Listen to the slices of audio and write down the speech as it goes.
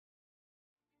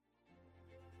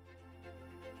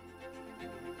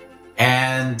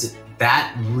And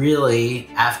that really,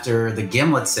 after the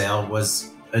Gimlet sale,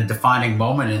 was a defining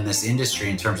moment in this industry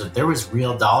in terms of there was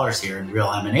real dollars here and real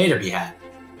M&A to be had.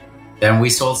 Then we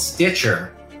sold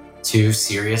Stitcher to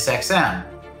SiriusXM.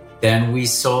 Then we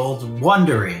sold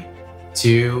Wondery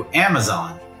to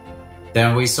Amazon.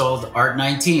 Then we sold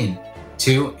Art19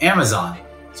 to Amazon.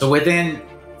 So within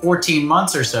 14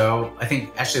 months or so, I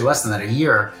think actually less than that, a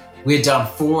year, we had done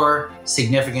 4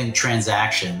 significant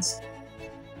transactions.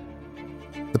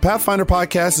 The Pathfinder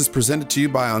podcast is presented to you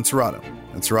by Ansarada.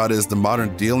 Ansarada is the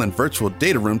modern deal and virtual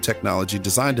data room technology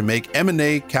designed to make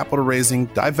M&A, capital raising,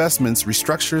 divestments,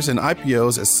 restructures, and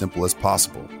IPOs as simple as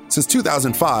possible. Since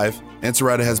 2005,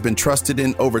 Ansarada has been trusted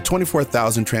in over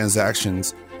 24,000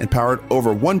 transactions and powered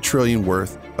over $1 trillion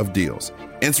worth of deals.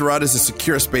 Ansarada is a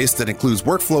secure space that includes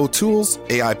workflow tools,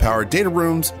 AI-powered data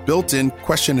rooms, built-in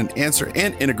question and answer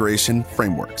and integration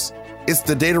frameworks. It's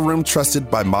the data room trusted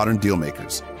by modern deal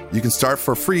makers. You can start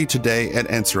for free today at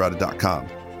Ansarada.com.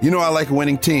 You know I like a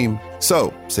winning team,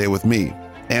 so say it with me,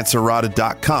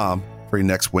 Ansarada.com for your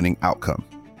next winning outcome.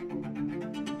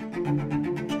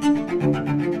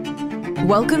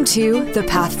 Welcome to The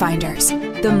Pathfinders,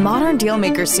 the Modern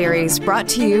Dealmaker series brought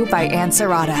to you by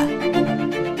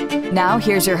Ansarada. Now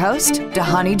here's your host,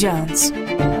 Dhani Jones.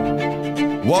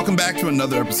 Welcome back to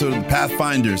another episode of The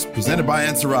Pathfinders, presented by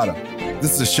Ansarada.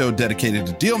 This is a show dedicated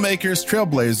to deal makers,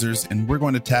 trailblazers, and we're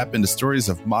going to tap into stories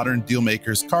of modern deal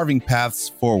makers carving paths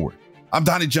forward. I'm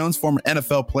Dhani Jones, former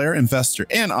NFL player, investor,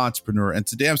 and entrepreneur, and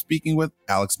today I'm speaking with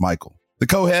Alex Michael, the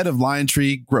co-head of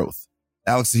LionTree Growth.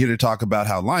 Alex is here to talk about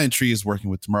how LionTree is working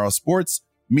with tomorrow's sports,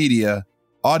 media,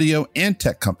 audio, and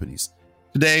tech companies.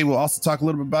 Today, we'll also talk a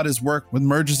little bit about his work with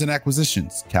mergers and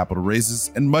acquisitions, capital raises,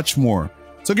 and much more.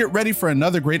 So get ready for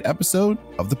another great episode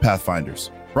of The Pathfinders,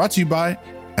 brought to you by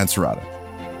Ansarada.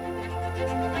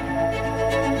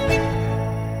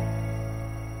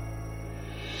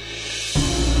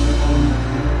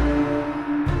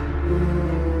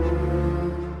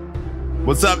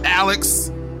 What's up,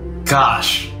 Alex?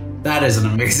 Gosh, that is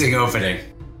an amazing opening.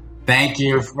 Thank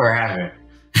you for having me.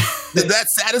 Did that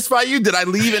satisfy you? Did I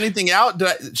leave anything out?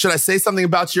 Should I say something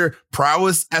about your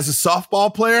prowess as a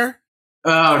softball player?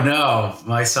 Oh, no.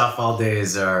 My softball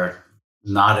days are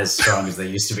not as strong as they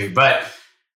used to be, but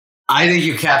I think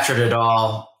you captured it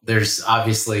all. There's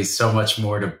obviously so much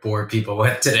more to bore people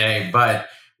with today, but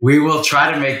we will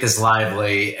try to make this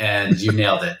lively, and you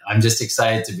nailed it. I'm just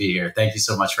excited to be here. Thank you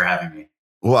so much for having me.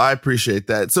 Well, I appreciate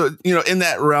that. So, in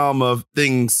that realm of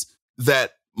things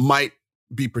that might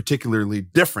be particularly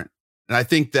different, and I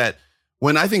think that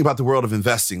when I think about the world of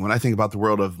investing, when I think about the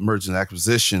world of mergers and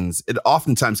acquisitions, it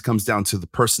oftentimes comes down to the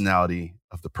personality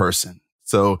of the person.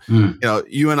 So,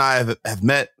 you and I have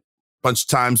met a bunch of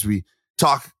times. We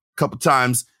talk a couple of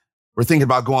times. We're thinking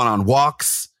about going on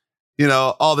walks,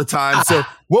 all the time. So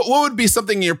what would be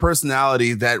something in your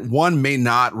personality that one may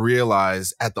not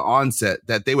realize at the onset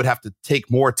that they would have to take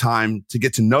more time to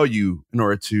get to know you in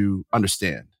order to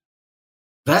understand?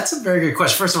 That's a very good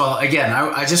question. First of all, again,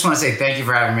 I just want to say thank you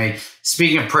for having me.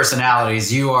 Speaking of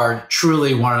personalities, you are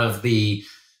truly one of the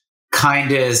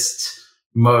kindest,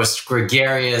 most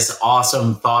gregarious,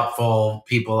 awesome, thoughtful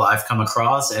people I've come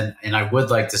across. And I would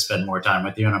like to spend more time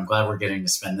with you. And I'm glad we're getting to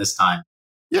spend this time.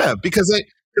 Yeah, because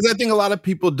I think a lot of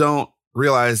people don't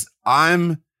realize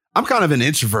I'm kind of an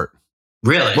introvert.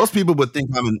 Really? Most people would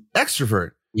think I'm an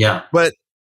extrovert. Yeah. But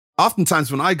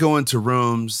oftentimes when I go into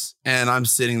rooms and I'm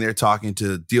sitting there talking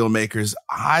to deal makers,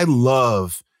 I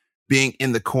love being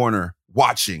in the corner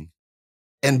watching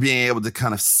and being able to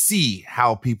kind of see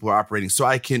how people are operating so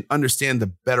I can understand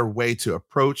the better way to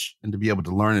approach and to be able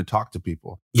to learn and talk to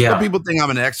people. Yeah. Some people think I'm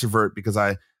an extrovert because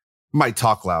I might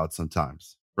talk loud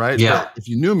sometimes, right? Yeah. But if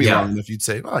you knew me long enough, you'd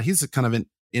say, oh, he's a kind of an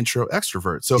intro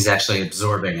extrovert. So he's actually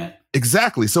absorbing it.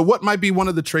 Exactly. So what might be one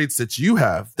of the traits that you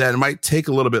have that might take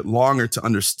a little bit longer to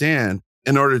understand?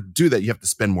 In order to do that, you have to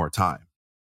spend more time.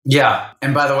 Yeah.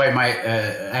 And by the way,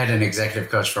 I had an executive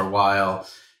coach for a while,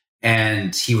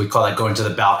 and he would call it going to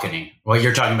the balcony. What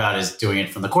you're talking about is doing it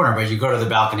from the corner, but you go to the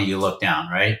balcony, you look down,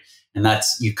 right? And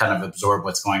that's, you kind of absorb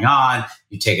what's going on.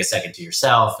 You take a second to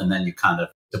yourself, and then you kind of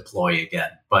deploy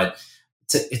again. But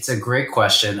it's a great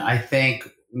question. I think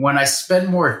when I spend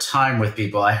more time with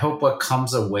people, I hope what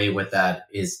comes away with that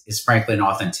is frankly an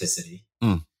authenticity.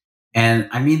 And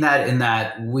I mean that in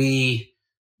that we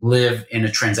live in a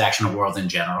transactional world in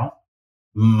general.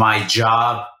 My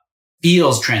job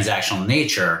feels transactional in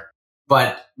nature,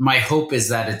 but my hope is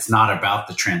that it's not about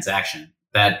the transaction,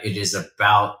 that it is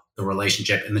about the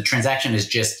relationship. And the transaction is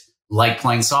just like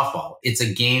playing softball. It's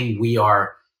a game we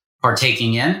are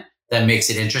partaking in that makes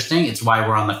it interesting. It's why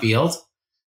we're on the field.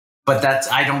 But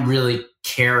I don't really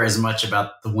care as much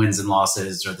about the wins and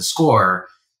losses or the score.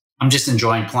 I'm just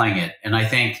enjoying playing it. And I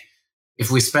think if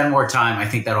we spend more time, I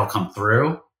think that'll come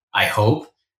through, I hope,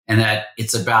 and that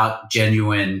it's about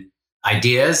genuine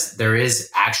ideas. There is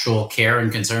actual care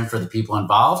and concern for the people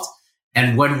involved.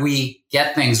 And when we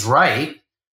get things right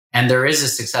and there is a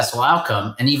successful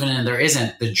outcome, and even if there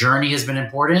isn't, the journey has been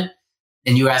important.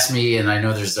 And you asked me, and I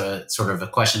know there's a sort of a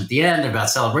question at the end about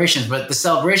celebrations, but the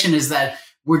celebration is that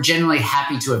we're genuinely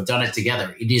happy to have done it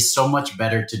together. It is so much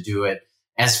better to do it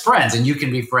as friends. And you can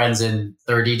be friends in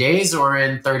 30 days or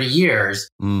in 30 years,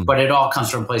 but it all comes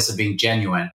from a place of being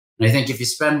genuine. And I think if you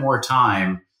spend more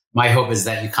time, my hope is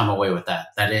that you come away with that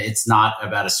it's not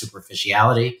about a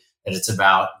superficiality, that it's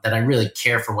about that I really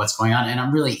care for what's going on and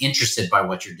I'm really interested by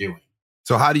what you're doing.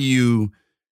 So how do you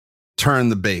turn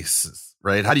the bases,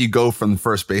 right? How do you go from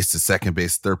first base to second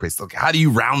base, third base? Look, how do you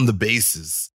round the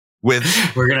bases? We're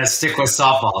going to stick with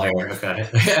softball here.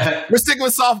 Okay. We're sticking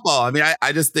with softball. I mean,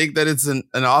 I just think that it's an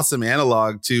awesome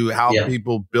analog to how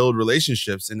people build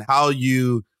relationships and how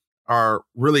you are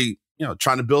really,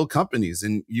 trying to build companies.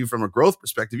 And you, from a growth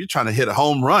perspective, you're trying to hit a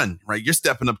home run, right? You're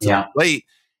stepping up to the plate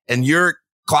and you're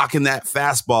clocking that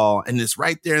fastball and it's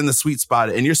right there in the sweet spot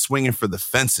and you're swinging for the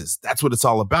fences. That's what it's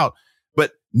all about.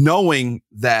 But knowing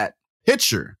that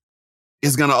pitcher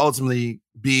is going to ultimately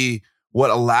be what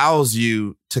allows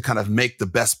you to kind of make the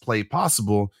best play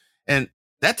possible. And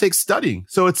that takes studying.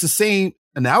 So it's the same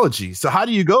analogy. So how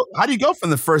do you go from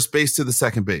the first base to the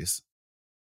second base?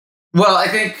 Well, I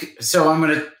think, so I'm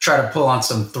going to try to pull on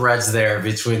some threads there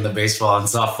between the baseball and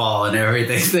softball and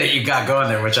everything that you got going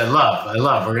there, which I love.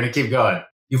 We're going to keep going.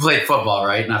 You played football,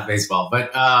 right? Not baseball.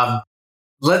 But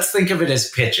let's think of it as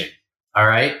pitching, all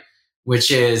right?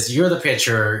 Which is you're the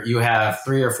pitcher. You have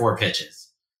 3 or 4 pitches.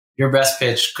 Your best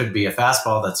pitch could be a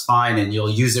fastball. That's fine. And you'll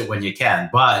use it when you can.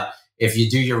 But if you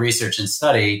do your research and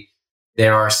study,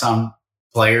 there are some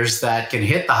players that can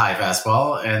hit the high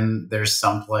fastball and there's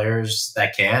some players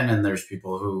that can, and there's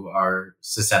people who are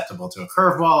susceptible to a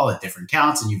curveball at different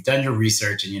counts, and you've done your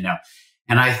research and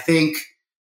and I think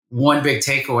one big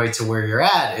takeaway to where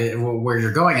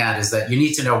you're going at is that you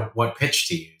need to know what pitch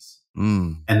to use.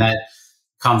 And that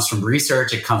comes from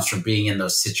research. It comes from being in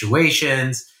those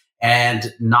situations,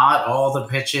 and not all the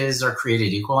pitches are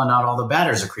created equal and not all the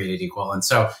batters are created equal. And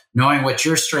so knowing what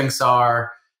your strengths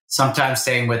are, sometimes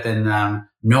staying within them,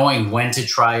 knowing when to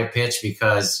try a pitch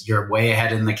because you're way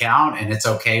ahead in the count and it's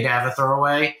okay to have a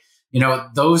throwaway.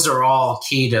 Those are all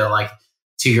key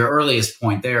to your earliest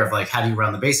point there of how do you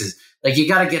run the bases? You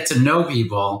got to get to know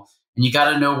people and you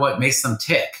got to know what makes them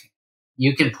tick.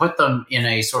 You can put them in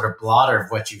a sort of blotter of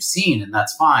what you've seen and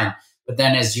that's fine. But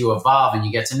then as you evolve and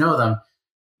you get to know them,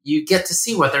 you get to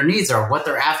see what their needs are, what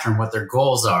they're after and what their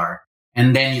goals are.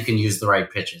 And then you can use the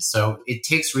right pitches. So it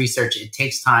takes research. It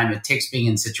takes time. It takes being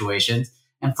in situations.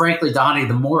 And frankly, Donnie,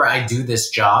 the more I do this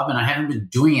job, and I haven't been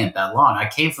doing it that long, I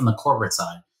came from the corporate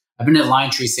side. I've been at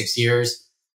LionTree 6 years,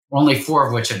 only 4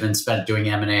 of which have been spent doing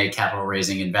M&A, capital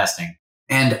raising, investing.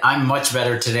 And I'm much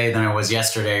better today than I was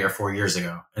yesterday or 4 years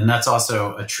ago. And that's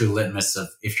also a true litmus of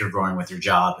if you're growing with your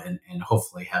job and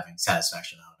hopefully having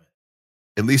satisfaction out of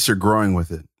it. At least you're growing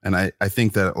with it. And I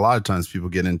think that a lot of times people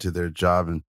get into their job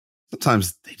and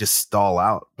sometimes they just stall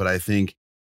out. But I think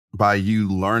by you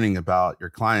learning about your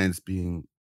clients, being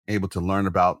able to learn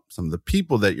about some of the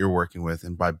people that you're working with,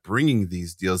 and by bringing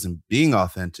these deals and being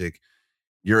authentic,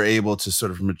 you're able to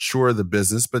sort of mature the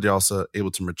business, but you're also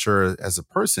able to mature as a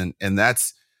person. And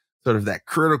that's sort of that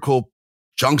critical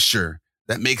juncture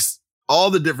that makes all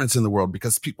the difference in the world,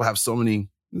 because people have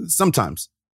sometimes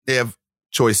they have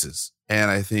choices.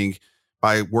 And I think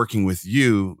by working with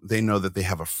you, they know that they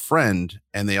have a friend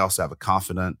and they also have a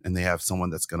confidant and they have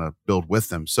someone that's going to build with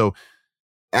them. So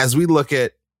as we look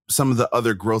at some of the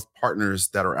other growth partners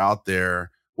that are out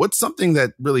there, what's something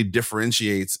that really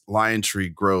differentiates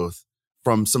LionTree Growth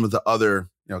from some of the other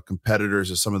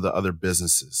competitors or some of the other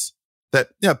businesses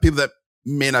that people that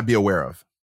may not be aware of?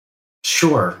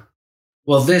 Sure.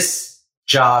 Well, this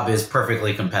job is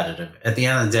perfectly competitive. At the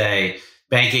end of the day,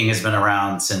 banking has been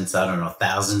around since,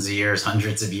 thousands of years,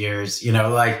 hundreds of years.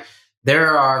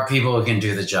 There are people who can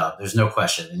do the job. There's no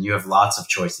question. And you have lots of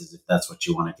choices if that's what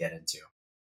you want to get into.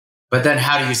 But then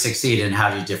how do you succeed and how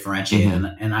do you differentiate?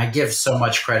 Mm-hmm. And I give so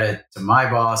much credit to my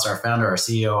boss, our founder, our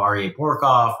CEO, Aryeh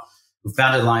Bourkoff, who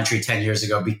founded LionTree 10 years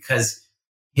ago, because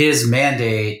his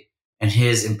mandate and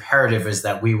his imperative is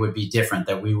that we would be different,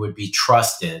 that we would be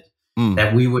trusted,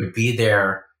 that we would be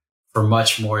there for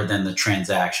much more than the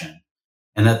transaction.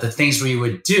 And that the things we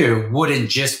would do wouldn't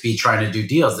just be trying to do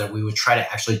deals, that we would try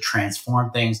to actually transform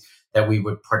things, that we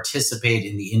would participate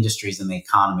in the industries and the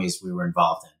economies we were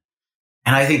involved in.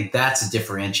 And I think that's a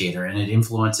differentiator, and it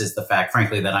influences the fact,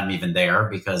 frankly, that I'm even there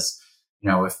because,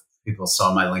 if people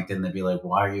saw my LinkedIn, they'd be like,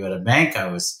 why are you at a bank? I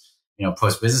was,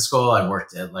 post business school. I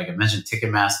worked at, like I mentioned,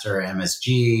 Ticketmaster,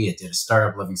 MSG. I did a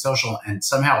startup, Living Social. And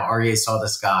somehow REA saw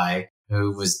this guy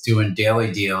who was doing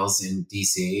daily deals in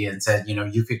DC and said,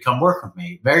 you could come work with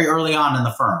me very early on in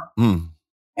the firm.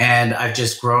 And I've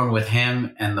just grown with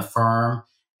him and the firm.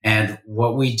 And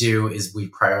what we do is we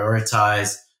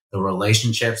prioritize the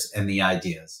relationships and the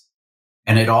ideas.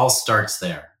 And it all starts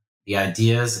there, the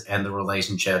ideas and the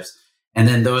relationships. And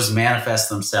then those manifest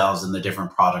themselves in the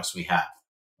different products we have,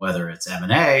 whether it's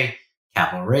M&A,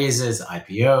 capital raises,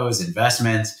 IPOs,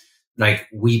 investments. Like,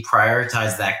 we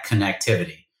prioritize that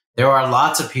connectivity. There are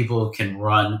lots of people who can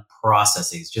run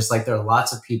processes, just like there are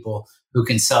lots of people who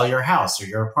can sell your house or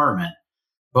your apartment.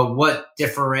 But what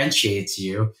differentiates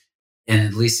you, and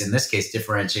at least in this case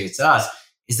differentiates us,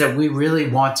 is that we really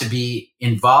want to be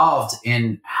involved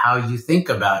in how you think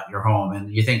about your home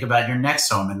and you think about your next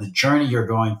home and the journey you're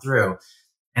going through.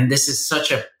 And this is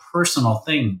such a personal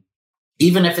thing.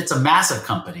 Even if it's a massive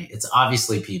company, it's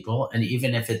obviously people. And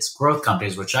even if it's growth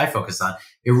companies, which I focus on,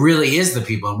 it really is the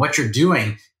people. And what you're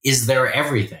doing is their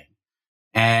everything.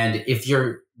 And if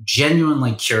you're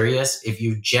genuinely curious, if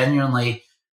you genuinely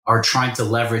are trying to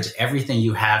leverage everything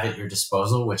you have at your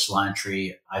disposal, which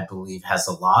LionTree, I believe, has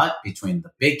a lot between the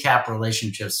big cap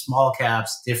relationships, small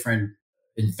caps, different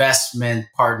investment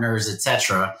partners,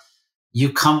 etc.,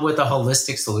 you come with a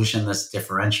holistic solution that's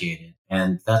differentiated.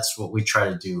 And that's what we try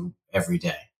to do every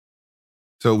day.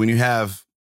 So when you have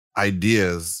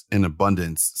ideas in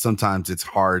abundance, sometimes it's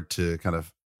hard to kind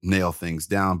of nail things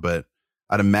down. But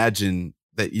I'd imagine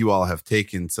that you all have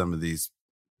taken some of these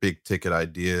big ticket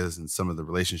ideas and some of the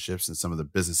relationships and some of the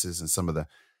businesses and some of the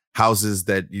houses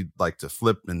that you'd like to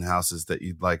flip and houses that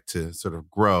you'd like to sort of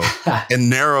grow and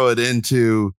narrow it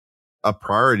into a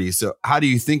priority. So how do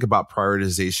you think about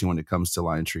prioritization when it comes to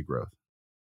LionTree growth?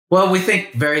 Well, we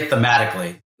think very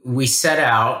thematically. We set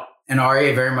out, and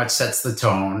REA very much sets the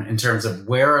tone in terms of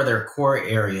where are their core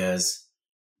areas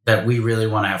that we really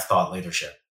want to have thought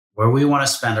leadership, where we want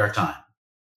to spend our time,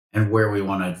 and where we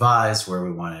want to advise, where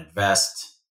we want to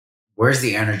invest. Where's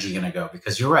the energy going to go?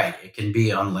 Because you're right, it can be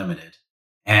unlimited.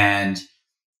 And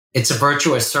it's a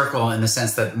virtuous circle in the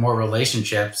sense that more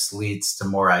relationships leads to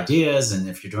more ideas. And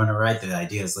if you're doing it right, the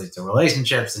ideas lead to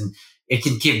relationships, and it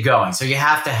can keep going. So you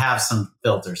have to have some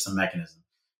filter, some mechanism.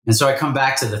 And so I come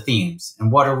back to the themes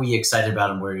and what are we excited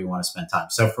about and where do we want to spend time?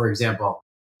 So for example,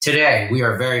 today we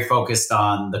are very focused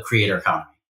on the creator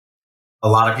economy. A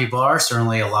lot of people are,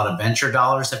 certainly a lot of venture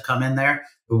dollars have come in there,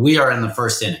 but we are in the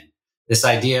first inning. This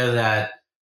idea that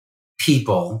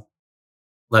people,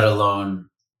 let alone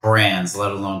brands,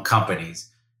 let alone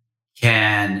companies,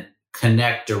 can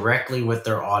connect directly with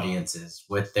their audiences,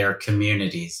 with their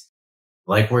communities,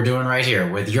 like we're doing right here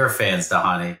with your fans,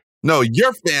 Dhani. No,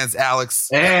 your fans, Alex.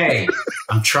 Hey,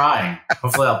 I'm trying.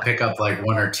 Hopefully I'll pick up like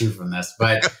one or two from this.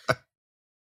 But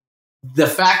the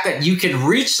fact that you can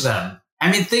reach them,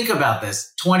 I mean, think about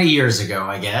this. 20 years ago,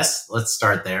 I guess, let's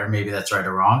start there. Maybe that's right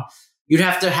or wrong. You'd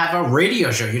have to have a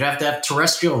radio show. You'd have to have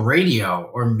terrestrial radio,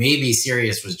 or maybe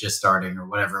Sirius was just starting or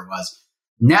whatever it was.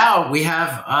 Now we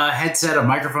have a headset, a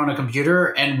microphone, a computer,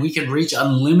 and we can reach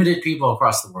unlimited people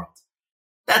across the world.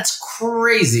 That's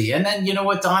crazy. And then, you know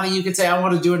what, Dhani, you could say, I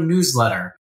want to do a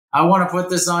newsletter. I want to put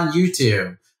this on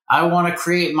YouTube. I want to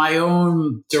create my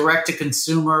own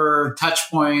direct-to-consumer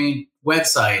touchpoint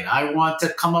website. I want to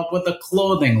come up with a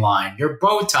clothing line, your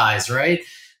bow ties, right?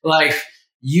 Like,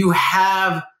 you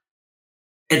have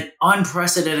an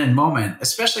unprecedented moment,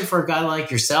 especially for a guy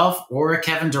like yourself or a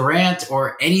Kevin Durant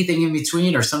or anything in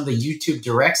between, or some of the YouTube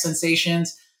direct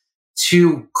sensations,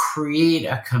 to create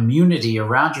a community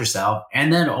around yourself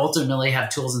and then ultimately have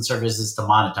tools and services to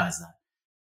monetize that.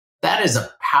 That is a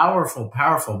powerful,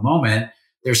 powerful moment.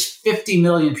 There's 50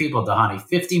 million people, Dhani,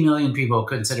 50 million people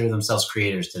consider themselves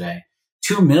creators today,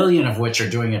 2 million of which are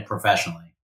doing it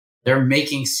professionally. They're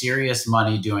making serious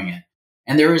money doing it.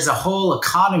 And there is a whole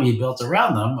economy built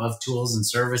around them of tools and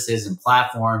services and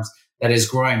platforms that is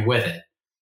growing with it.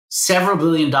 Several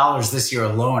 $billion this year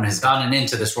alone has gone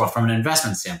into this world from an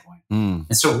investment standpoint.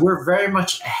 And so we're very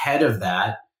much ahead of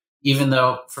that, even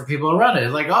though for people around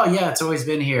it, like, oh yeah, it's always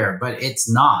been here, but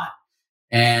it's not.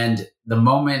 And the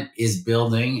moment is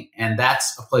building, and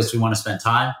that's a place we want to spend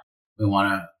time. We want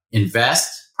to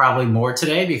invest probably more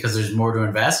today because there's more to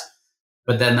invest.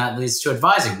 But then that leads to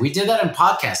advising. We did that in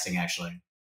podcasting, actually.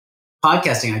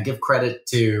 Podcasting, I give credit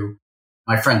to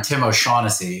my friend Tim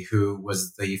O'Shaughnessy, who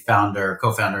was the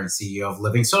co-founder and CEO of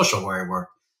Living Social, where I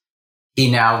worked. He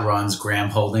now runs Graham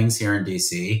Holdings here in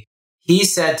DC. He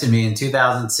said to me in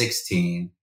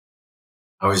 2016,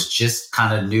 I was just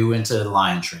kind of new into the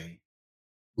LionTree.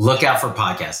 Look out for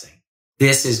podcasting.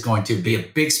 This is going to be a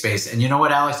big space. And you know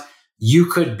what, Alex? You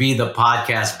could be the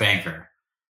podcast banker.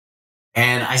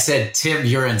 And I said, Tim,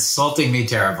 you're insulting me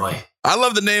terribly. I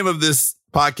love the name of this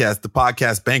podcast, The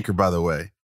Podcast Banker, by the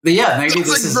way. But yeah, maybe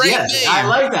this is great name. I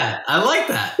like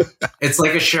that. It's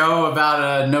like a show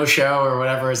about a no show or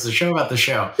whatever. It's a show about the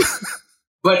show.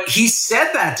 But he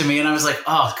said that to me and I was like,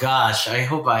 oh gosh, I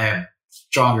hope I have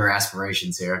stronger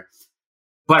aspirations here.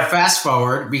 But fast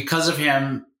forward,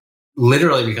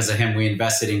 literally because of him, we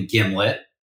invested in Gimlet,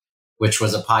 which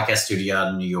was a podcast studio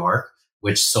in New York,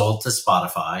 which sold to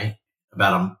Spotify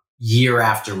about a year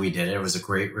after we did it. It was a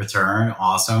great return.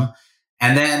 Awesome.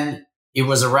 And then it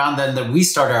was around then that we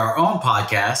started our own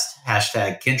podcast,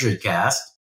 #KindredCast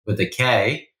with a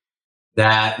K,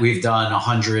 that we've done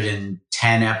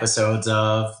 110 episodes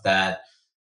of, that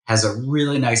has a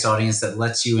really nice audience that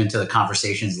lets you into the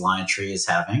conversations LionTree is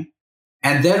having.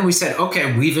 And then we said,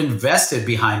 okay, we've invested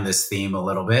behind this theme a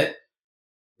little bit.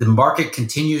 The market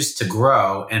continues to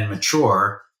grow and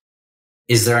mature.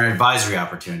 Is there an advisory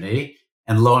opportunity?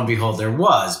 And lo and behold, there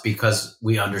was, because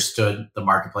we understood the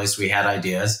marketplace. We had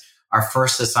ideas. Our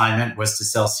first assignment was to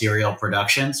sell Serial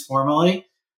Productions formerly,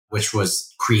 which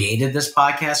created this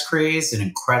podcast craze, an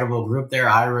incredible group there,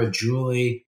 Ira,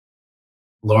 Julie,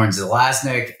 Lauren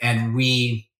Zelaznik, and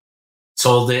we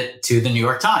sold it to the New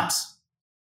York Times.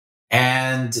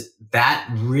 And that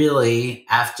really,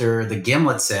 after the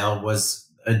Gimlet sale, was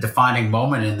a defining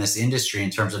moment in this industry in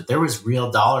terms of there was real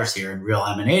dollars here and real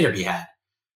M&A to be had.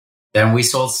 Then we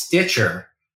sold Stitcher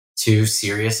to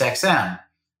SiriusXM.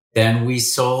 Then we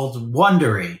sold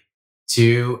Wondery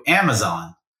to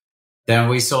Amazon. Then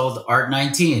we sold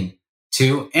Art19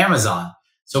 to Amazon.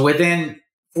 So within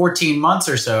 14 months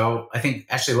or so, I think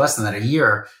actually less than that, a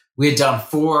year, we had done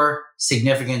 4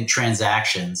 significant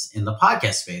transactions in the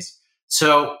podcast space.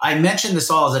 So I mentioned this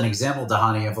all as an example,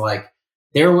 Dhani, of like,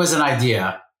 there was an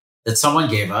idea that someone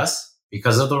gave us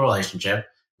because of the relationship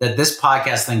that this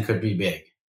podcast thing could be big.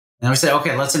 And we said,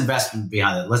 okay, let's invest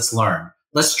behind it. Let's learn.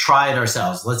 Let's try it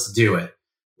ourselves. Let's do it.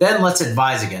 Then let's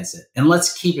advise against it and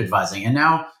let's keep advising. And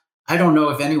now I don't know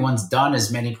if anyone's done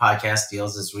as many podcast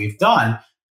deals as we've done,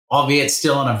 albeit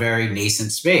still in a very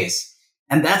nascent space.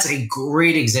 And that's a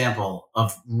great example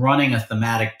of running a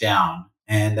thematic down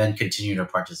and then continue to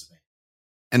participate.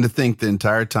 And to think the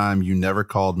entire time you never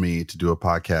called me to do a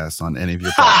podcast on any of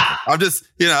your podcasts.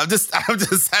 I'm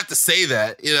just have to say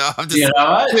that, I'm just, you know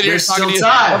what? There's still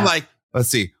time. I'm like, let's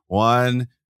see, 1,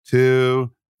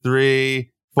 2,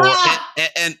 3, 4.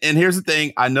 And here's the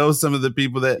thing. I know some of the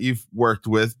people that you've worked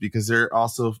with because they're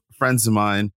also friends of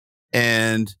mine,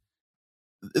 and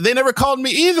they never called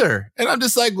me either. And I'm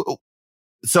just like,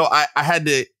 so I had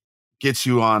to get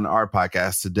you on our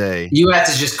podcast today. You had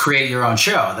to just create your own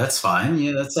show. That's fine.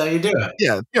 Yeah, that's how you do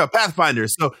it. Yeah,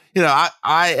 Pathfinders. So,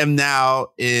 I am now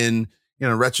in,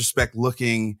 retrospect,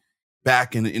 looking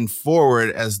back and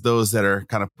forward as those that are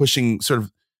kind of pushing sort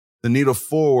of the needle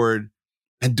forward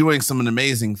and doing some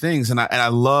amazing things. And I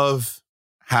love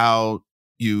how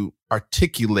you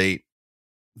articulate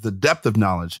the depth of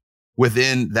knowledge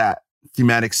within that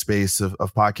thematic space of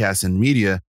podcasts and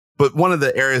media. But one of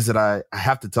the areas that I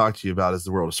have to talk to you about is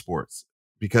the world of sports,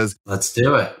 because let's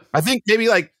do it. I think maybe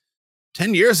like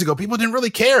 10 years ago, people didn't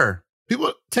really care.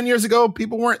 10 years ago,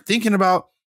 people weren't thinking about,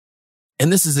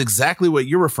 and this is exactly what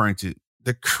you're referring to,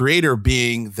 the creator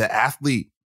being the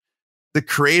athlete, the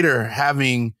creator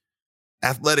having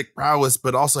athletic prowess,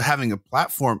 but also having a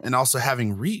platform and also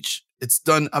having reach. It's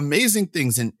done amazing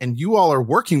things. And you all are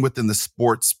working within the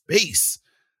sports space.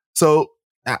 So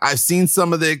I've seen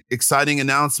some of the exciting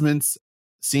announcements,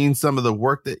 seen some of the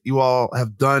work that you all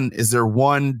have done. Is there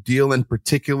one deal in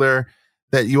particular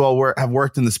that you all have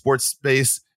worked in the sports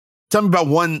space? Tell me about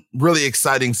one really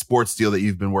exciting sports deal that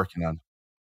you've been working on.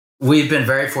 We've been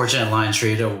very fortunate at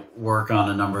LionTree to work on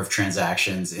a number of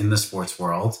transactions in the sports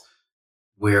world.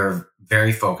 We're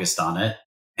very focused on it.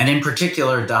 And in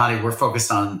particular, Dhani, we're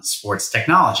focused on sports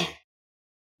technology.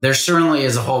 There certainly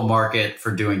is a whole market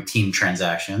for doing team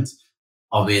transactions,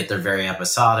 albeit they're very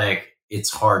episodic.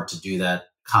 It's hard to do that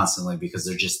constantly because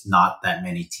there's just not that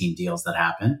many team deals that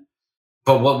happen.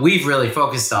 But what we've really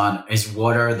focused on is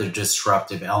what are the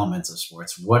disruptive elements of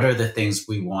sports? What are the things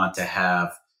we want to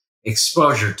have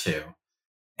exposure to?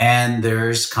 And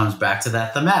comes back to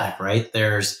that thematic, right?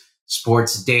 There's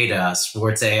sports data,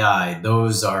 sports AI.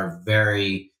 Those are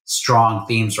very strong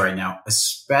themes right now,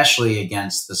 especially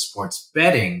against the sports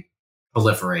betting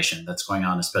proliferation that's going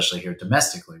on, especially here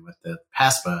domestically with the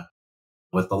PASPA,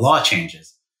 with the law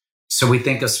changes. So we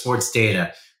think of sports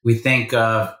data. We think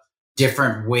of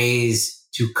different ways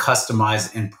to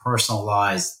customize and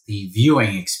personalize the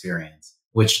viewing experience,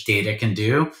 which data can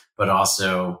do, but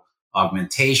also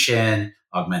augmentation,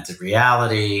 augmented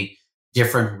reality,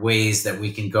 different ways that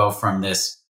we can go from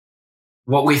this.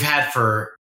 What we've had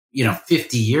for,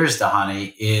 50 years,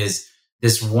 Dhani, is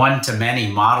this one-to-many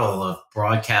model of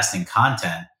broadcasting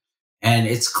content. And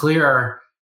it's clear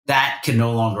that can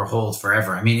no longer hold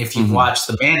forever. I mean, if you've watched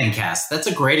the Manning cast, that's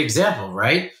a great example,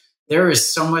 right? There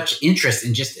is so much interest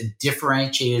in just a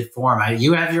differentiated form.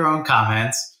 You have your own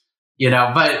comments,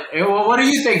 but what do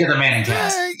you think of the Manning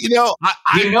cast? You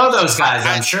know those guys,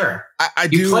 I'm sure. I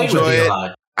do enjoy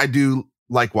it. I do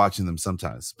like watching them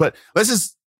sometimes. But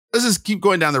let's just keep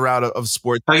going down the route of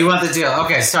sports. Oh, you want the deal?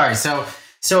 Okay, sorry.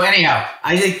 So anyhow,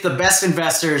 I think the best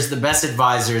investors, the best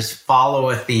advisors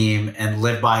follow a theme and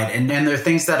live by it. And then there are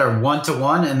things that are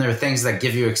one-to-one, and there are things that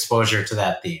give you exposure to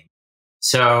that theme.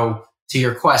 So to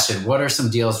your question, what are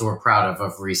some deals we're proud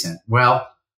of recent? Well,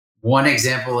 one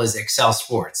example is Excel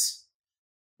Sports,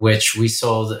 which we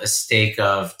sold a stake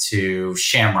of to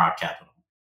Shamrock Capital.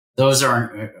 Those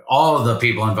are all of the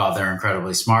people involved. They're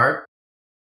incredibly smart.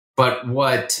 But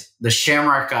what the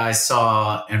Shamrock guys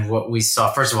saw and what we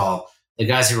saw, first of all, the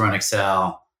guys who run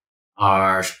Excel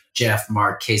are Jeff,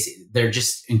 Mark, Casey. They're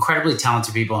just incredibly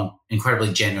talented people and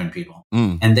incredibly genuine people.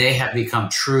 And they have become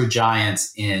true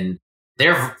giants in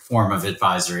their form of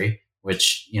advisory,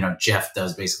 which, Jeff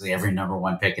does basically every number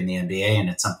one pick in the NBA. And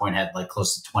at some point had like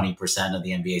close to 20% of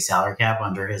the NBA salary cap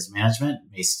under his management,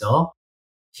 may still.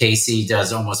 Casey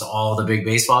does almost all the big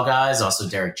baseball guys, also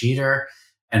Derek Jeter.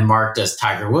 And Mark does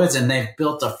Tiger Woods. And they've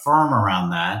built a firm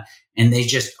around that. And they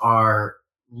just are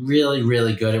really,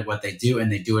 really good at what they do, and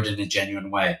they do it in a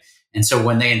genuine way. And so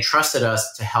when they entrusted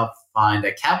us to help find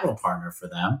a capital partner for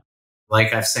them,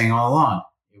 like I've saying all along,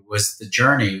 it was the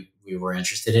journey we were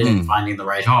interested in finding the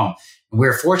right home. And we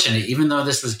were fortunate, even though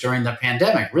this was during the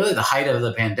pandemic, really the height of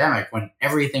the pandemic, when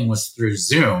everything was through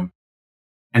Zoom.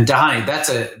 And Dhani, that's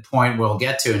a point we'll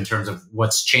get to in terms of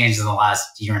what's changed in the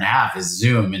last year and a half is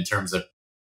Zoom in terms of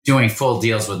doing full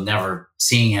deals with never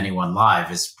seeing anyone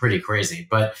live is pretty crazy,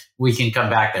 but we can come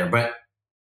back there. But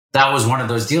that was one of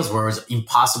those deals where it was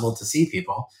impossible to see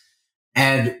people.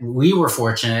 And we were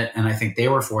fortunate, and I think they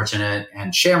were fortunate,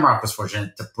 and Shamrock was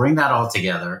fortunate to bring that all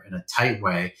together in a tight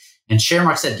way. And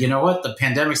Shamrock said, you know what, the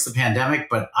pandemic's the pandemic,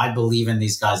 but I believe in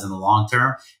these guys in the long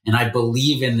term. And I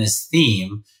believe in this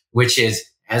theme, which is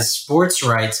as sports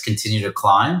rights continue to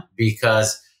climb,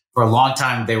 because for a long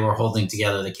time, they were holding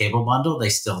together the cable bundle. They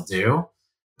still do.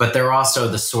 But they're also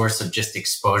the source of just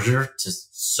exposure to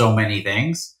so many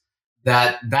things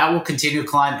that will continue to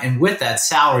climb. And with that,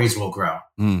 salaries will grow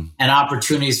and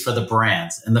opportunities for the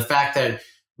brands. And the fact that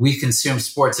we consume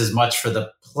sports as much for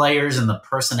the players and the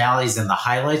personalities and the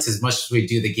highlights as much as we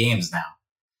do the games now.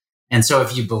 And so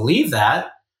if you believe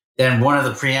that, then one of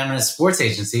the preeminent sports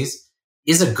agencies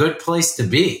is a good place to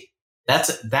be. That's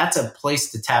a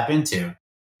place to tap into.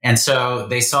 And so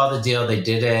they saw the deal, they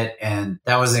did it. And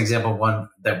that was an example of one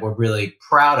that we're really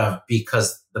proud of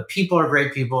because the people are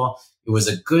great people. It was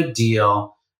a good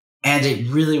deal. And it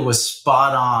really was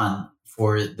spot on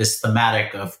for this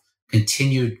thematic of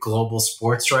continued global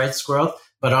sports rights growth,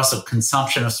 but also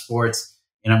consumption of sports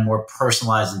in a more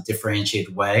personalized and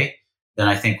differentiated way than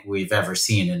I think we've ever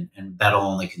seen. And that'll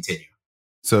only continue.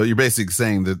 So you're basically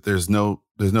saying that there's no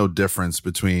difference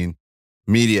between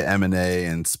media M&A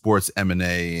and sports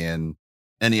M&A and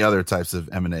any other types of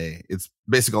M&A. It's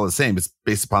basically all the same. It's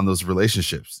based upon those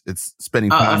relationships. It's spending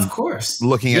time, of course,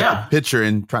 looking at the pitcher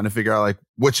and trying to figure out like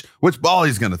which ball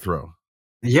he's going to throw.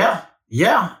 Yeah.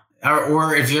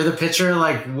 Or if you're the pitcher,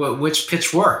 like which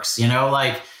pitch works,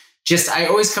 I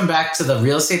always come back to the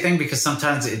real estate thing because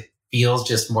sometimes it feels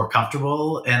just more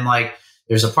comfortable. And like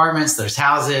there's apartments, there's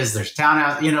houses, there's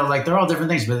townhouses, they're all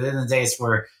different things. But at the end of the day, it's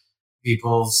where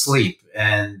people sleep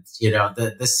and,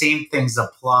 the same things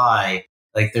apply.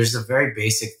 Like there's a very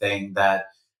basic thing that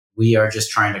we are just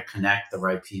trying to connect the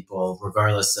right people,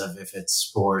 regardless of if it's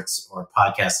sports or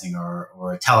podcasting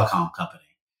or a telecom company.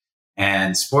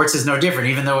 And sports is no different,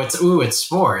 even though it's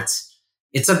sports.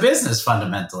 It's a business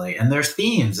fundamentally, and there's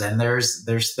themes and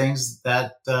there's things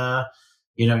that,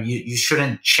 you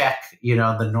shouldn't check,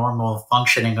 the normal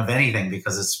functioning of anything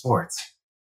because it's sports.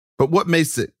 But what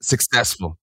makes it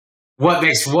successful? What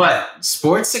makes what?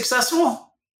 Sports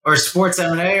successful? Or sports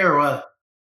M&A or what?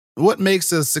 What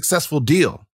makes a successful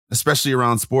deal, especially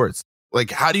around sports?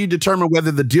 Like, how do you determine whether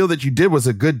the deal that you did was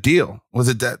a good deal? Was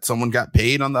it that someone got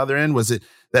paid on the other end? Was it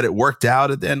that it worked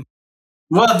out at the end?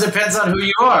 Well, it depends on who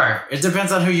you are. It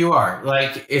depends on who you are.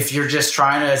 Like if you're just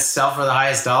trying to sell for the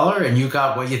highest dollar and you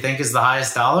got what you think is the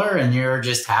highest dollar and you're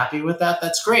just happy with that,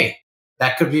 that's great.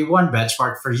 That could be one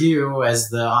benchmark for you as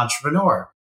the entrepreneur.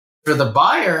 For the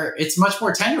buyer, it's much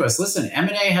more tenuous. Listen,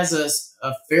 M&A has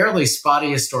a fairly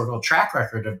spotty historical track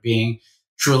record of being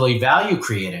truly value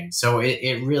creating. So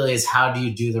it really is, how do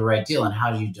you do the right deal and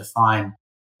how do you define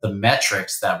the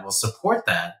metrics that will support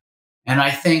that? And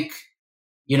I think,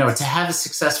 to have a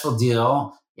successful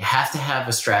deal, you have to have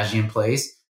a strategy in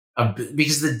place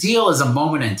because the deal is a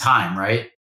moment in time, right?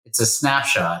 It's a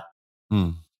snapshot.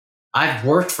 I've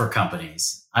worked for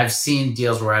companies. I've seen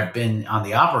deals where I've been on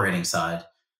the operating side.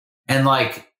 And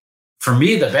like, for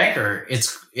me, the banker,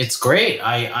 it's great.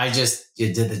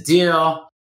 You did the deal.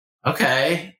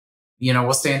 Okay.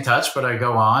 We'll stay in touch, but I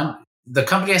go on. The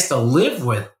company has to live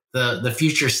with the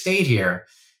future state here.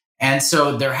 And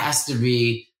so there has to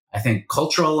be, I think,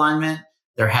 cultural alignment.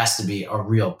 There has to be a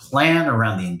real plan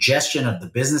around the ingestion of the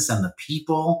business and the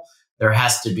people. There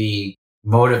has to be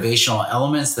motivational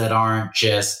elements that aren't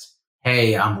just,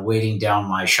 hey, I'm waiting down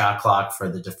my shot clock for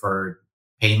the deferred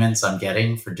payments I'm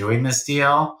getting for doing this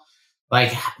deal.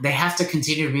 Like, they have to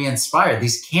continue to be inspired.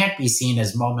 These can't be seen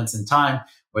as moments in time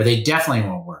where they definitely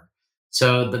won't work.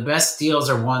 So the best deals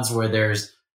are ones where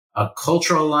there's a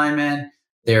cultural alignment.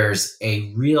 There's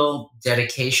a real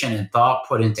dedication and thought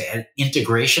put into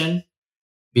integration,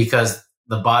 because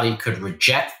the body could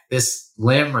reject this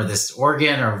limb or this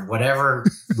organ or whatever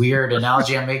weird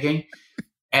analogy I'm making.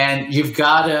 And you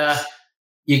got to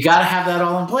have that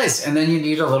all in place. And then you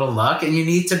need a little luck and you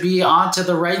need to be onto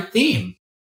the right theme.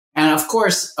 And of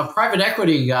course, a private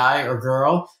equity guy or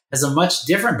girl has a much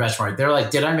different benchmark. They're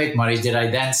like, did I make money? Did I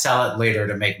then sell it later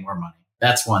to make more money?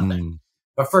 That's one thing.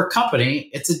 But for a company,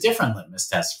 it's a different litmus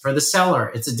test. For the seller,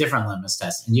 it's a different litmus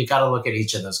test. And you got to look at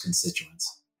each of those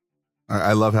constituents.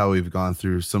 I love how we've gone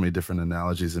through so many different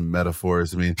analogies and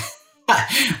metaphors. I mean,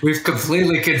 we've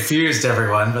completely confused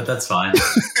everyone, but that's fine.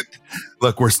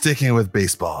 Look, we're sticking with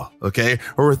baseball, okay?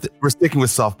 Or we're sticking with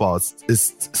softball.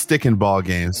 It's sticking ball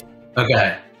games.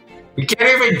 Okay. We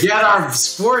can't even get our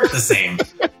sport the same.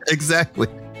 Exactly.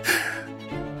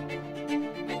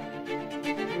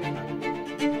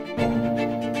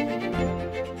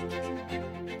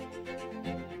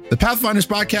 The Pathfinders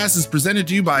podcast is presented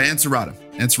to you by Ansarada.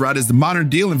 Ansarada is the modern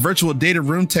deal and virtual data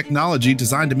room technology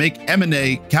designed to make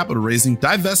M&A, capital raising,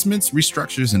 divestments,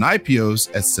 restructures, and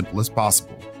IPOs as simple as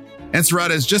possible. Ansarada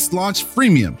has just launched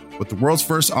Freemium with the world's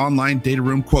first online data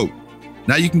room quote.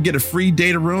 Now you can get a free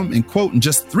data room and quote in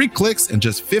just 3 clicks and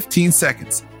just 15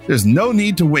 seconds. There's no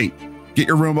need to wait. Get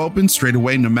your room open straight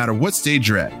away no matter what stage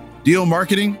you're at. Deal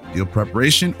marketing, deal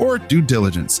preparation, or due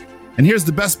diligence. And here's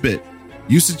the best bit.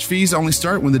 Usage fees only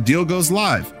start when the deal goes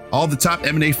live. All the top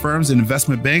M&A firms and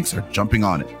investment banks are jumping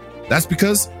on it. That's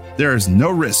because there is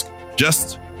no risk,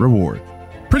 just reward.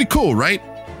 Pretty cool, right?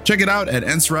 Check it out at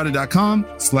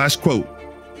ansarada.com/quote.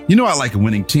 You know I like a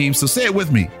winning team, so say it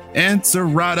with me.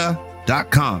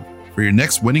 Ansarada.com for your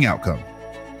next winning outcome.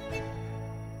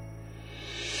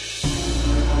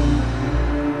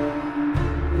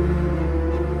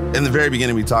 In the very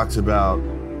beginning, we talked about,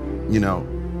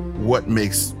 what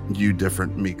makes you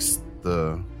different, makes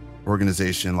the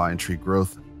organization LionTree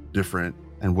Growth different,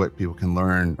 and what people can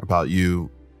learn about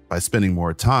you by spending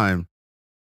more time.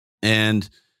 And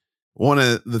one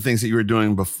of the things that you were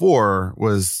doing before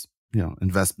was,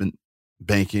 investment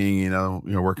banking,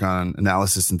 work on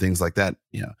analysis and things like that.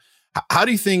 How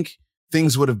do you think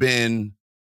things would have been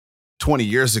 20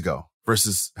 years ago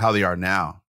versus how they are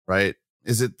now, right?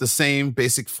 Is it the same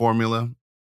basic formula?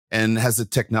 And has the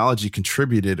technology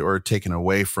contributed or taken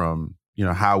away from,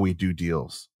 how we do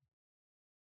deals?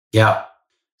 Yeah.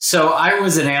 So I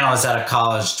was an analyst out of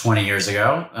college 20 years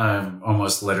ago,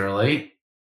 almost literally.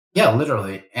 Yeah,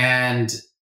 literally. And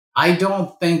I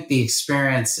don't think the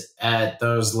experience at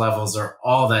those levels are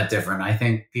all that different. I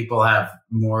think people have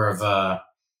more of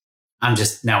I'm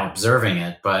just now observing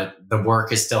it, but the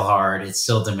work is still hard. It's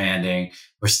still demanding.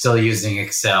 We're still using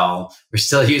Excel. We're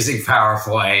still using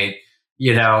PowerPoint.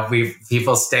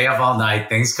 People stay up all night.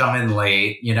 Things come in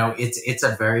late. It's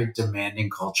a very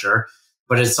demanding culture,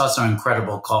 but it's also an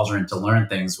incredible cauldron to learn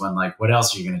things when, like, what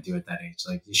else are you going to do at that age?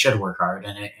 Like, you should work hard.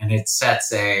 And it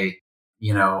sets I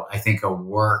think a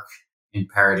work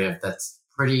imperative that's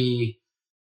pretty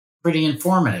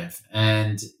informative.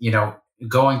 And,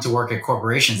 going to work at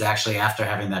corporations, actually, after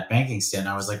having that banking stint,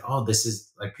 I was like, oh, this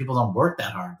is like, people don't work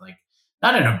that hard. Like,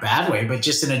 not in a bad way, but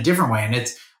just in a different way. And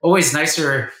it's always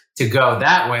nicer to go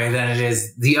that way than it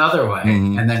is the other way,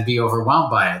 and then be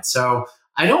overwhelmed by it. So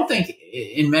I don't think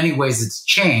in many ways it's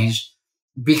changed,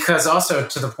 because also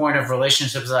to the point of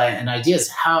relationships and ideas,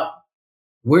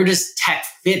 where does tech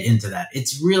fit into that?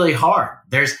 It's really hard.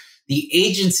 There's the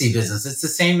agency business. It's the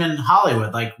same in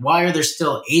Hollywood. Like, why are there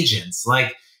still agents?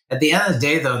 Like, at the end of the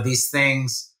day, though, these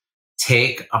things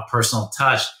take a personal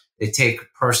touch. They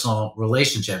take personal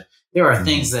relationship. There are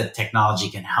things that technology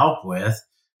can help with.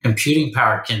 Computing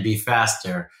power can be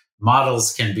faster.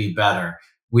 Models can be better.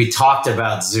 We talked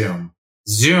about Zoom.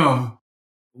 Zoom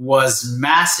was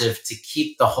massive to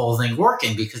keep the whole thing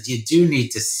working because you do need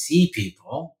to see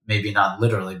people, maybe not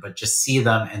literally, but just see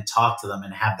them and talk to them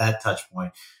and have that touch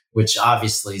point, which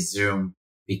obviously Zoom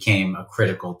became a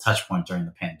critical touch point during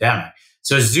the pandemic.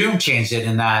 So Zoom changed it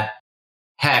in that,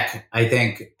 heck, I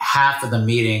think half of the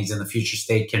meetings in the future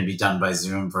state can be done by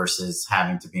Zoom versus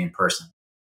having to be in person.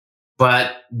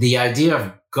 But the idea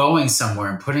of going somewhere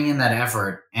and putting in that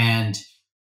effort and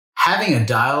having a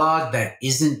dialogue that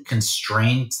isn't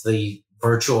constrained to the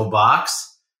virtual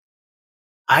box,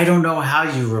 I don't know how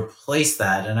you replace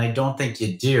that. And I don't think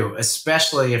you do,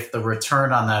 especially if the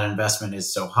return on that investment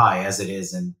is so high as it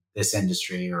is in this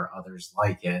industry or others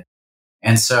like it.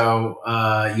 And so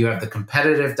you have the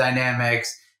competitive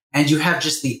dynamics and you have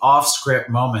just the off script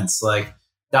moments like,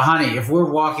 Dhani, if we're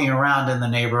walking around in the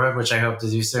neighborhood, which I hope to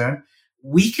do soon,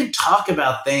 we can talk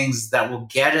about things that will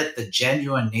get at the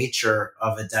genuine nature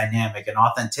of a dynamic and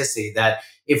authenticity that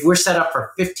if we're set up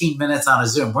for 15 minutes on a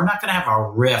Zoom, we're not going to have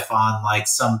a riff on like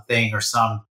something or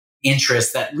some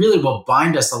interest that really will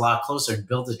bind us a lot closer and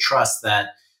build the trust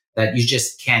that you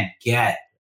just can't get,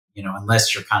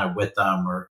 unless you're kind of with them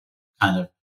or kind of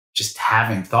just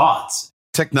having thoughts.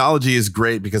 Technology is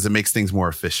great because it makes things more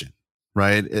efficient,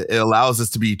 right? It allows us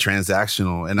to be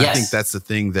transactional. And I think that's the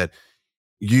thing that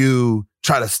you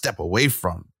try to step away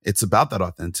from. It's about that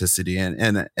authenticity.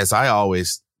 And as I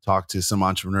always talk to some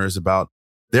entrepreneurs about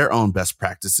their own best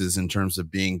practices in terms of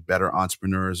being better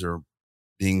entrepreneurs or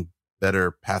being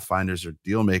better pathfinders or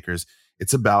deal makers,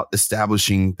 it's about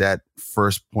establishing that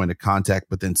first point of contact,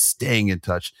 but then staying in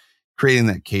touch, creating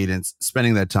that cadence,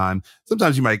 spending that time.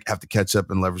 Sometimes you might have to catch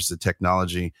up and leverage the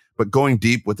technology, but going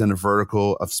deep within a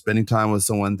vertical of spending time with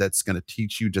someone that's going to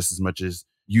teach you just as much as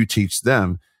you teach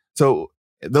them. So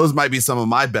those might be some of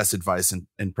my best advice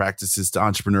and practices to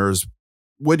entrepreneurs.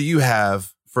 What do you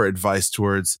have for advice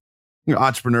towards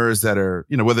entrepreneurs that are,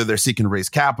 whether they're seeking to raise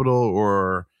capital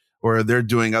or they're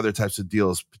doing other types of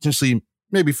deals, potentially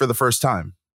maybe for the first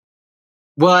time?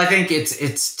 Well, I think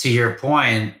it's to your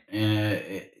point,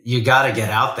 you got to get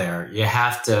out there. You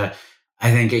have to, I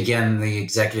think, again, the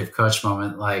executive coach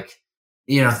moment,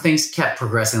 things kept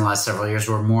progressing the last several years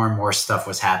where more and more stuff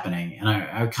was happening. And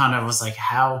I kind of was like,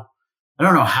 I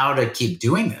don't know how to keep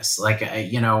doing this.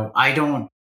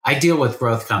 I deal with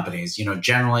growth companies,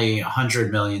 generally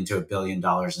 100 million to $1 billion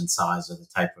in size are the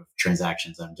type of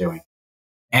transactions I'm doing.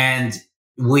 And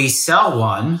we sell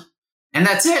one and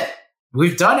that's it.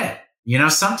 We've done it.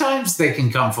 Sometimes they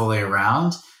can come fully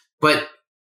around, but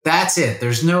that's it.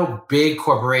 There's no big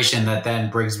corporation that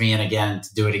then brings me in again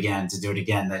to do it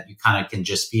again that you kind of can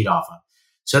just feed off of.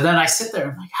 So then I sit there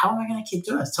and I'm like, how am I going to keep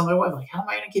doing this? Tell my wife, how am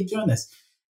I going to keep doing this?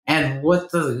 And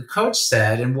what the coach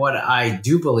said, and what I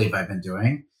do believe I've been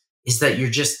doing, is that you're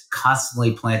just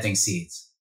constantly planting seeds.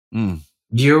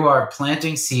 You are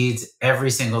planting seeds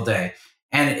every single day.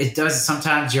 And it does,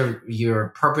 sometimes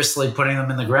you're purposely putting them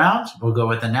in the ground. We'll go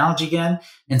with the analogy again.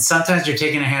 And sometimes you're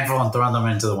taking a handful and throwing them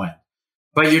into the wind.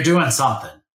 But you're doing something.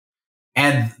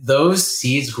 And those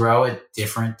seeds grow at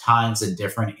different times and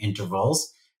different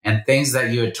intervals. And things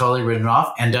that you had totally written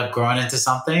off end up growing into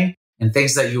something. And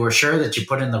things that you were sure that you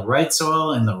put in the right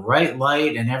soil, in the right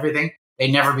light and everything,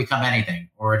 they never become anything,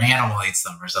 or an animal eats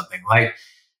them or something.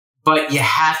 But you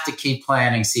have to keep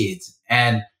planting seeds.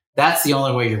 And that's the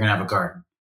only way you're going to have a garden.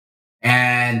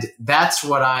 And that's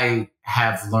what I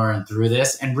have learned through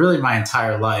this and really my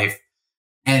entire life.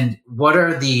 And what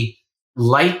are the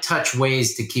light touch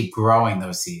ways to keep growing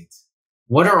those seeds?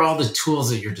 What are all the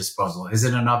tools at your disposal? Is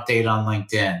it an update on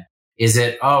LinkedIn? Is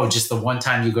it, just the one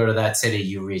time you go to that city,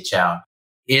 you reach out?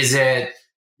 Is it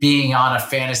being on a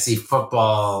fantasy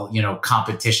football,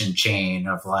 competition chain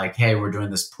of hey, we're doing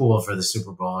this pool for the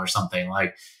Super Bowl or something?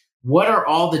 What are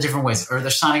all the different ways? Or they're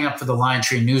signing up for the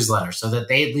LionTree newsletter so that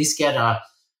they at least get a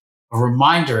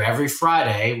reminder every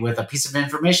Friday with a piece of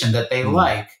information that they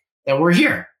like, that we're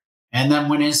here. And then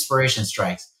when inspiration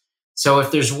strikes. So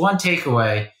if there's one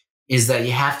takeaway, is that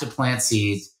you have to plant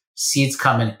seeds. Seeds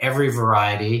come in every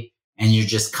variety. And you're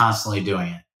just constantly doing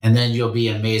it. And then you'll be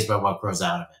amazed by what grows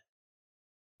out of it.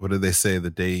 What do they say? The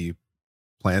day you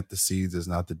plant the seeds is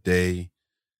not the day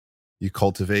you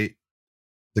cultivate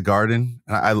the garden.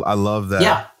 And I love that.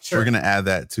 Yeah, sure. We're going to add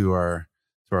that to our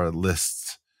our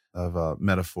list of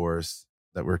metaphors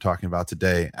that we're talking about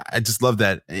today. I just love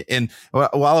that. And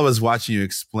while I was watching you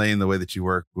explain the way that you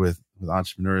work with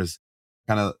entrepreneurs,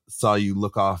 kind of saw you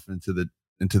look off into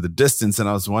the distance, and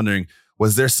I was wondering,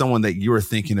 was there someone that you were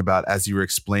thinking about as you were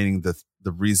explaining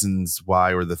the reasons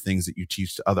why or the things that you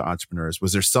teach to other entrepreneurs?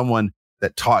 Was there someone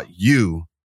that taught you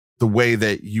the way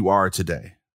that you are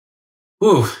today?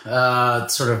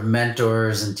 Sort of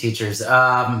mentors and teachers.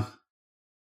 Well,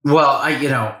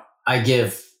 I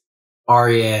give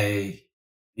REA,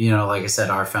 like I said,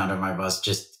 our founder, my boss,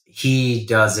 he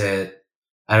does it.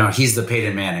 I don't know. He's the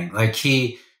Peyton Manning. Like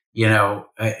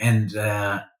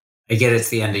I get it's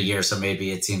the end of year, so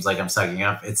maybe it seems like I'm sucking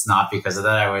up. It's not because of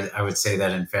that. I would say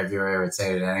that in February. I would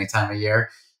say it at any time of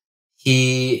year.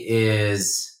 He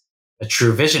is a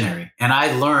true visionary. And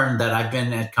I learned that I've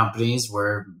been at companies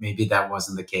where maybe that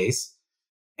wasn't the case.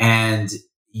 And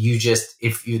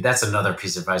that's another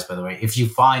piece of advice, by the way. If you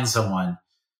find someone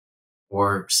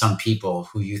or some people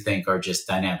who you think are just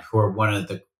dynamic, who are one of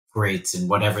the greats in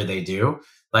whatever they do,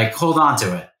 like hold on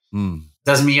to it.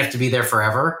 Doesn't mean you have to be there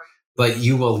forever, but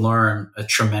you will learn a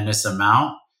tremendous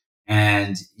amount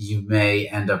and you may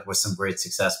end up with some great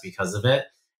success because of it.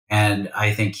 And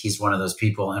I think he's one of those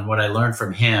people. And what I learned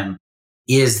from him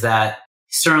is that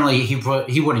certainly he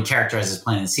wouldn't characterize as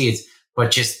planting seeds,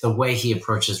 but just the way he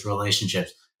approaches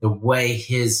relationships, the way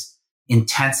his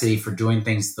intensity for doing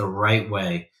things the right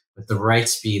way, with the right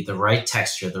speed, the right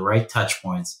texture, the right touch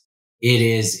points, it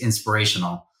is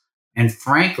inspirational. And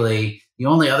frankly, the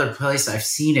only other place I've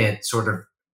seen it sort of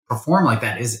perform like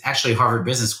that is actually Harvard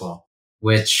Business School,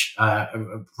 which I'm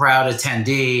a proud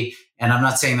attendee. And I'm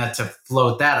not saying that to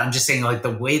float that. I'm just saying like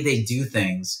the way they do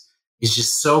things is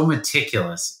just so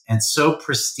meticulous and so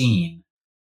pristine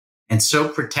and so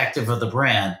protective of the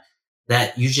brand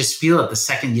that you just feel it the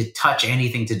second you touch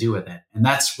anything to do with it. And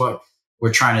that's what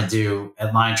we're trying to do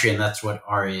at LionTree, and that's what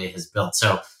REA has built.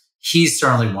 So he's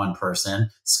certainly one person.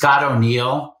 Scott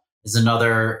O'Neill is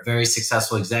another very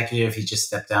successful executive. He just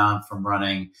stepped down from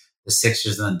running the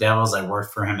Sixers and the Devils. I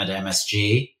worked for him at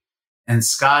MSG. And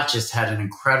Scott just had an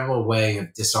incredible way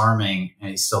of disarming, and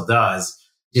he still does,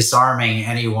 disarming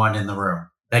anyone in the room,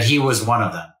 that he was one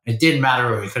of them. It didn't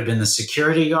matter. It could have been the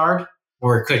security guard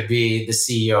or it could be the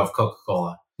CEO of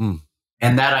Coca-Cola.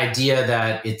 And that idea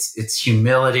that it's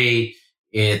humility,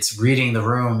 it's reading the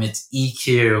room, it's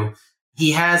EQ.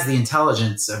 He has the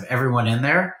intelligence of everyone in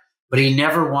there, but he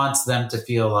never wants them to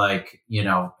feel like,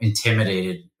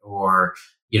 intimidated or,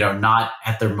 not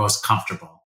at their most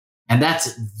comfortable. And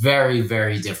that's very,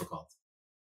 very difficult.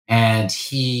 And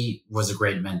he was a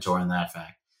great mentor in that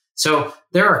fact. So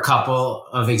there are a couple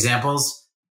of examples.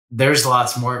 There's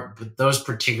lots more, but those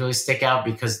particularly stick out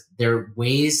because they're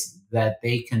ways that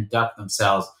they conduct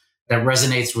themselves that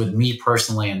resonates with me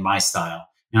personally and my style.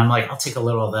 And I'm like, I'll take a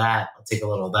little of that. I'll take a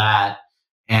little of that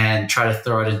and try to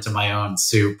throw it into my own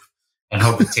soup and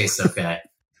hope it tastes okay.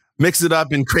 Mix it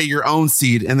up and create your own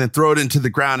seed and then throw it into the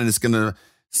ground and it's going to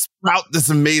sprout this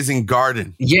amazing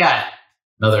garden. Yeah.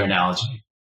 Another analogy.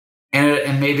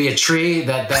 And maybe a tree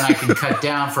that then I can cut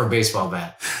down for a baseball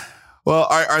bat. Well,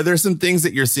 are there some things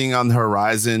that you're seeing on the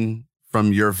horizon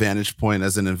from your vantage point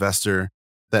as an investor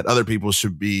that other people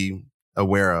should be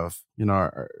aware of?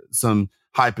 Some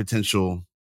high potential,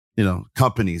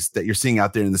 companies that you're seeing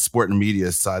out there in the sport and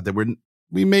media side that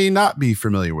we may not be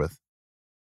familiar with?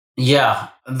 Yeah,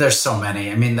 there's so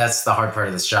many. I mean, that's the hard part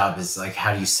of this job is like,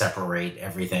 how do you separate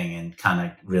everything and kind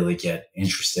of really get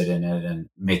interested in it and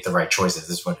make the right choices?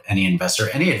 This is what any investor,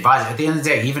 any advisor, at the end of the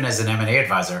day, even as an M&A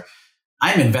advisor,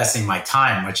 I'm investing my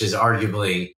time, which is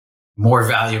arguably more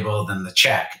valuable than the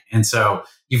check. And so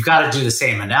you've got to do the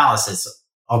same analysis,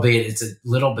 albeit it's a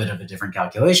little bit of a different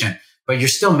calculation, but you're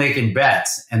still making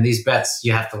bets, and these bets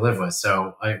you have to live with.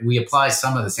 So we apply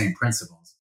some of the same principles.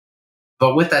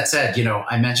 But with that said,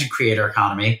 I mentioned creator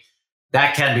economy.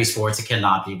 That can be sports. It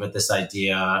cannot be. But this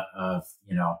idea of,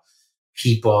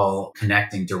 people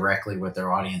connecting directly with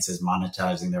their audiences,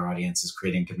 monetizing their audiences,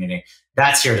 creating community,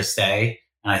 that's here to stay.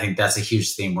 And I think that's a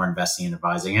huge theme we're investing and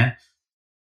advising in.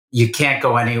 You can't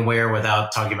go anywhere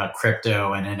without talking about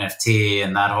crypto and NFT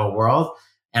and that whole world.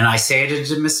 And I say it in a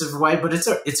dismissive way, but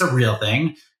it's a real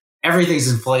thing.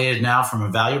 Everything's inflated now from a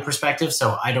value perspective.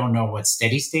 So I don't know what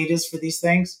steady state is for these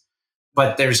things.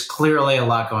 But there's clearly a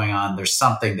lot going on. There's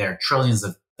something there. Trillions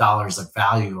of dollars of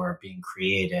value are being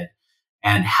created.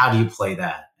 And how do you play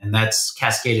that? And that's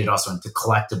cascaded also into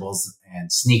collectibles and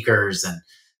sneakers. And,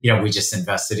 we just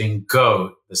invested in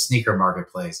Go, the sneaker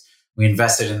marketplace. We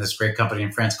invested in this great company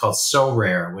in France called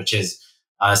SoRare, which is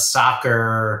a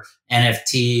soccer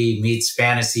NFT meets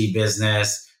fantasy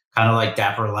business kind of like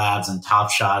Dapper Labs and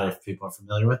Top Shot, if people are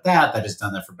familiar with that has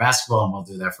done that for basketball and will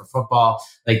do that for football.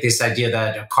 Like this idea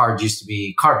that a card used to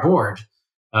be cardboard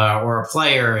or a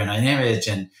player and an image,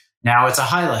 and now it's a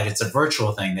highlight. It's a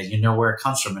virtual thing that you know where it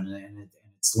comes from, and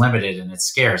it's limited and it's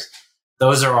scarce.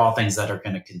 Those are all things that are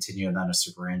going to continue and that are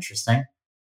super interesting.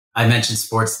 I mentioned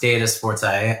sports data, sports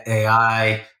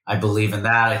AI. I believe in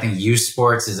that. I think youth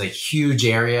sports is a huge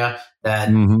area that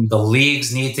the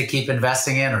leagues need to keep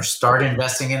investing in or start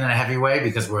investing in a heavy way,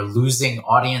 because we're losing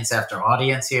audience after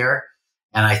audience here.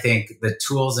 And I think the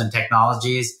tools and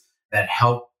technologies that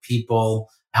help people,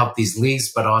 help these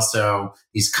leagues, but also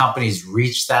these companies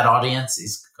reach that audience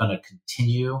is going to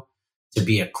continue to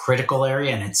be a critical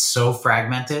area. And it's so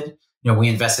fragmented. You know, we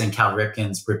invested in Cal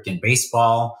Ripken's Ripken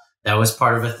Baseball. That was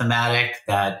part of a thematic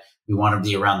that we want to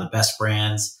be around the best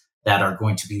brands that are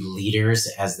going to be leaders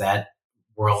as that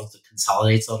world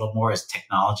consolidates a little more, as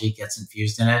technology gets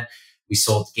infused in it. We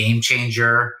sold Game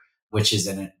Changer, which is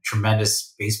a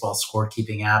tremendous baseball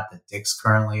scorekeeping app that Dick's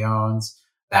currently owns.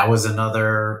 That was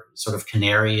another sort of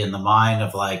canary in the mine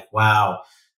of like, wow,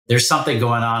 there's something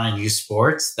going on in youth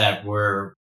sports that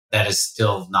is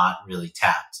still not really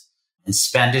tapped. And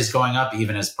spend is going up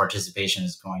even as participation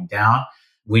is going down.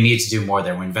 We need to do more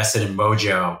there. We invested in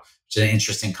Mojo, which is an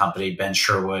interesting company, Ben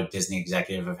Sherwood, Disney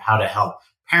executive, of how to help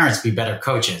parents be better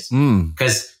coaches.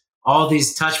 Because all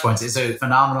these touch points, it's a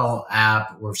phenomenal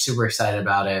app. We're super excited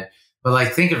about it. But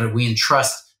like, think of it, we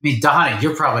entrust. I mean, Dhani,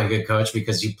 you're probably a good coach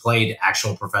because you played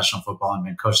actual professional football and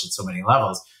been coached at so many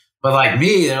levels. But like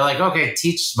me, they're like, okay,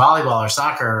 teach volleyball or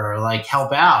soccer or like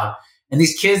help out. And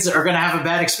these kids are going to have a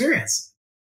bad experience.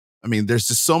 I mean, there's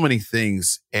just so many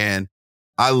things. And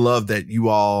I love that you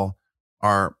all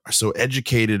are so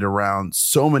educated around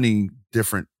so many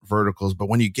different verticals. But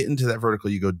when you get into that vertical,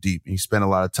 you go deep and you spend a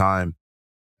lot of time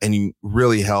and you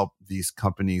really help these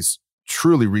companies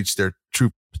truly reach their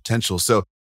true potential. So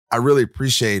I really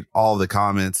appreciate all the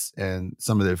comments and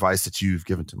some of the advice that you've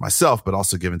given to myself, but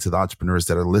also given to the entrepreneurs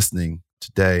that are listening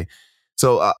today.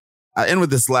 So I end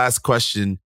with this last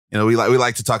question. You know, we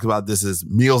like to talk about this as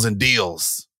meals and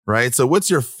deals, right? So what's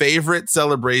your favorite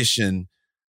celebration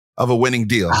of a winning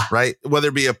deal, right? Whether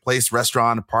it be a place,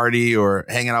 restaurant, a party, or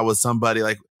hanging out with somebody,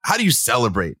 like, how do you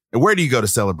celebrate? And where do you go to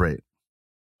celebrate?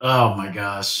 Oh my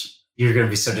gosh. You're going to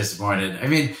be so disappointed. I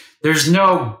mean, there's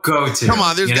no go-to. Come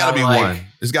on, there's got to be one.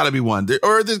 There's got to be one.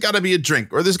 Or there's got to be a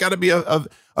drink, or there's got to be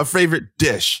a favorite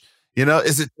dish. You know,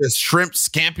 is it the shrimp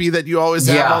scampi that you always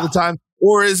have all the time?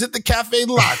 Or is it the cafe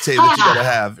latte that you got to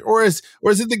have? Or is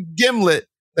it the gimlet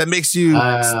that makes you,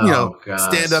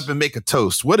 stand up and make a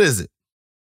toast? What is it?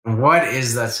 What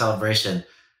is that celebration?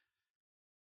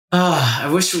 I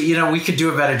wish we could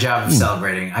do a better job of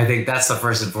celebrating. I think that's the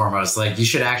first and foremost. Like, you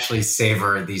should actually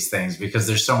savor these things because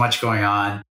there's so much going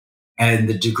on, and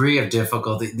the degree of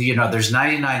difficulty. There's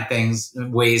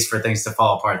 99 ways for things to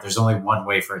fall apart. There's only one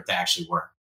way for it to actually work,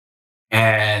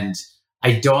 and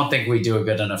I don't think we do a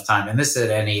good enough time. And this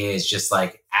at NEA is just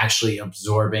like actually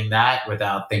absorbing that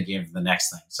without thinking of the next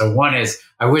thing. So one is,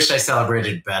 I wish I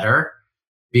celebrated better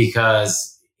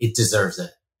because it deserves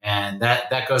it. And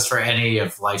that goes for any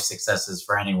of life successes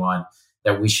for anyone,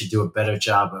 that we should do a better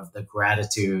job of the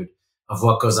gratitude of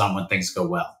what goes on when things go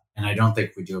well. And I don't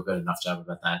think we do a good enough job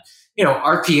about that.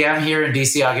 RPM here in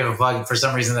DC, I'll give a plug. For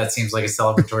some reason, that seems like a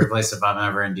celebratory place if I'm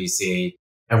ever in DC.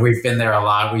 And we've been there a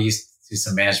lot. We used to do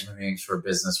some management meetings for a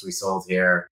business we sold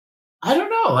here. I don't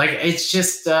know. Like, it's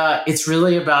just, it's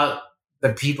really about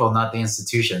the people, not the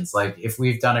institutions. Like, if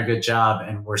we've done a good job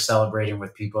and we're celebrating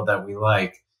with people that we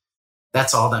like,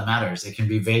 that's all that matters. It can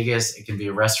be Vegas. It can be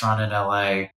a restaurant in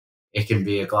LA. It can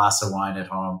be a glass of wine at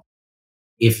home.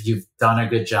 If you've done a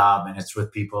good job and it's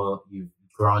with people you've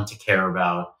grown to care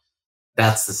about,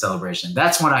 that's the celebration.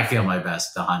 That's when I feel my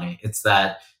best, Dhani. It's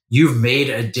that you've made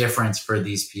a difference for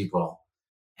these people.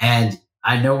 And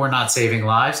I know we're not saving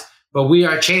lives, but we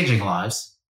are changing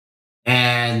lives.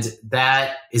 And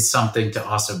that is something to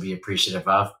also be appreciative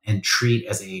of and treat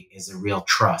as a real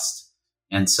trust.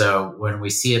 And so when we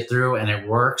see it through and it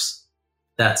works,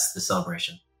 that's the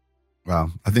celebration. Wow.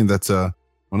 I think that's one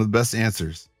of the best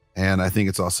answers. And I think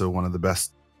it's also one of the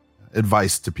best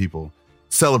advice to people.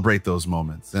 Celebrate those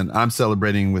moments. And I'm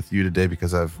celebrating with you today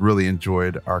because I've really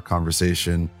enjoyed our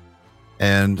conversation.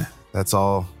 And that's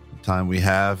all the time we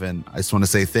have. And I just want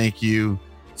to say thank you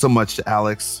so much to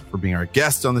Alex for being our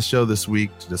guest on the show this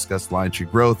week to discuss LionTree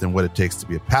growth and what it takes to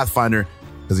be a Pathfinder,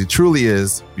 because he truly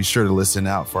is. Be sure to listen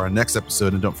out for our next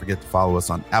episode, and don't forget to follow us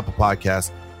on Apple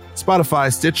Podcasts,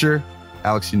 Spotify, Stitcher.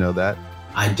 Alex, you know that.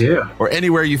 I do. Or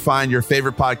anywhere you find your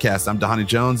favorite podcast. I'm Dhani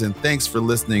Jones, and thanks for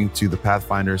listening to the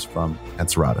Pathfinders from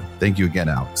Ansarada. Thank you again,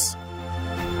 Alex.